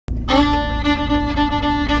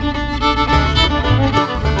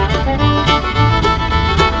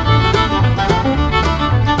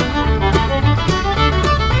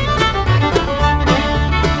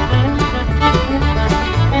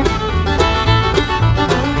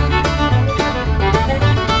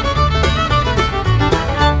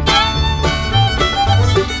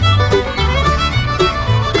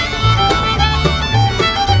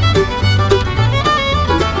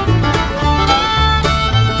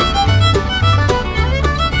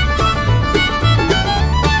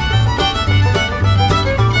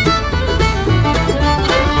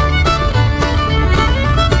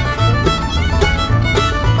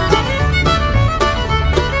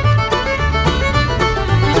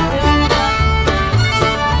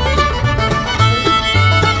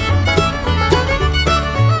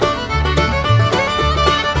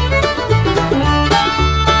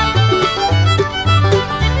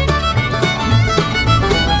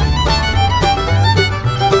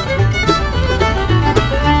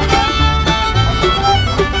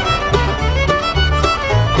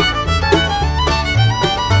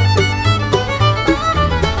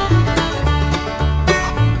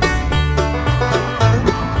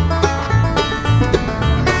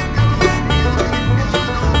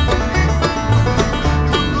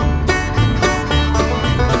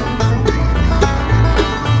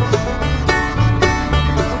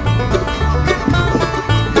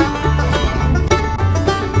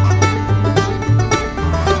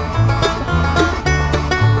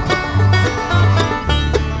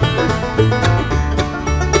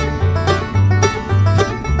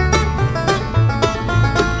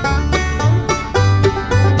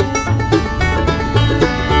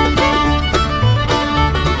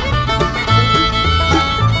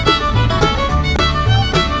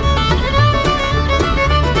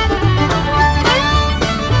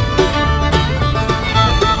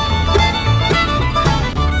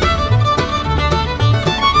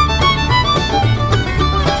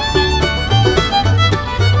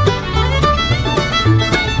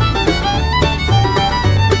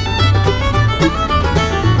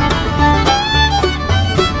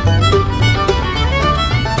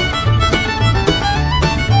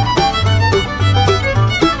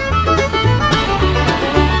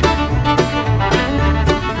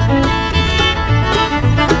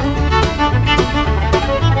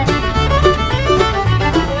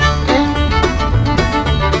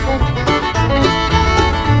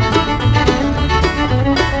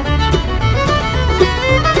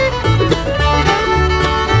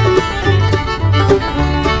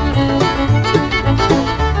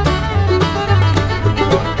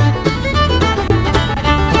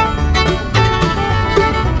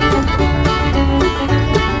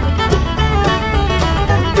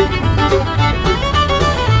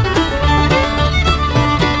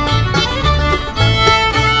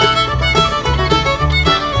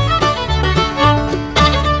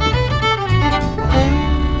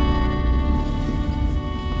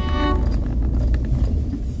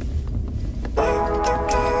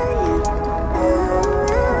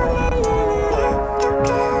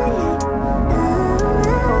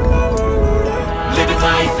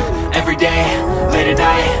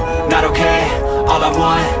all I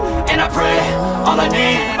want, and I pray, all I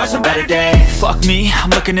need are some better days. Fuck me,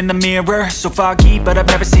 I'm looking in the mirror, so foggy, but I've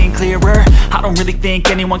never seen clearer. I don't really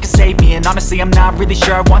think anyone can save me, and honestly I'm not really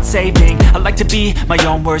sure I want saving. I like to be my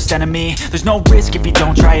own worst enemy. There's no risk if you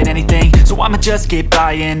don't try at anything, so I'ma just keep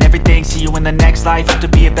buying everything. See you in the next life, hope to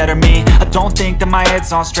be a better me. I don't think that my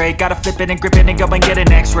head's on straight, gotta flip it and grip it and go and get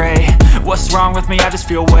an x-ray. What's wrong with me? I just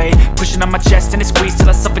feel weight pushing on my chest and it squeezes till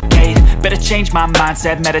I suffocate. Better change my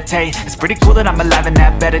mindset, meditate. It's pretty cool that I'm alive and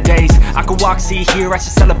have better days. I could walk, see, hear, I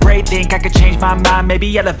should celebrate. Think I could change my mind,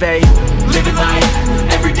 maybe elevate. Living life,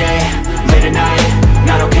 everyday, late at night,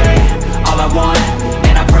 not okay. All I want,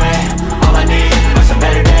 and I pray, all I need are some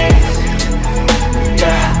better days.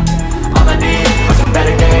 Yeah, all I need are some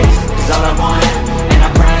better days. Cause all I want, and I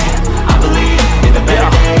pray, I believe in the better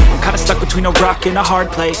days. I'm kinda stuck between a rock and a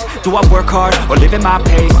hard place. Do I work hard or live at my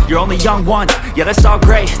pace? You're only young once, yeah that's all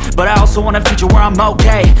great, but I also want a future where I'm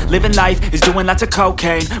okay. Living life is doing lots of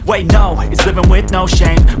cocaine. Wait no, it's living with no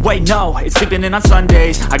shame. Wait no, it's sleeping in on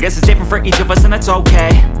Sundays. I guess it's different for each of us and that's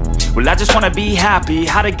okay. Well I just wanna be happy,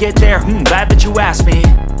 how to get there? Glad that you asked me.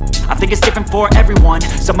 I think it's different for everyone.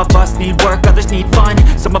 Some of us need work, others need fun.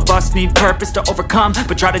 Some of us need purpose to overcome.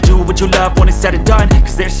 But try to do what you love when it's said and done,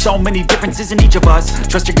 cause there's so many differences in each of us.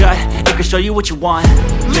 Trust your gut, it can show you what you want.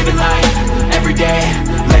 Living life, everyday,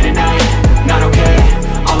 late at night, not okay.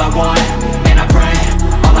 All I want, and I pray,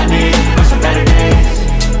 all I need are some better days.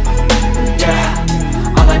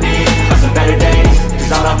 Yeah, all I need are some better days.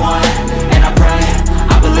 Cause all I want, and I pray,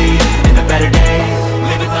 I believe in the better days.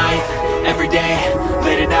 Living life, everyday,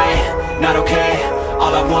 late at night, not okay.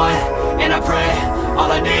 All I want, and I pray,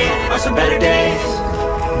 all I need are some better days.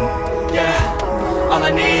 Yeah, all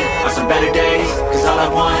I need are some better days. Cause all I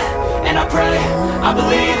want, and I pray, I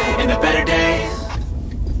believe in the better days.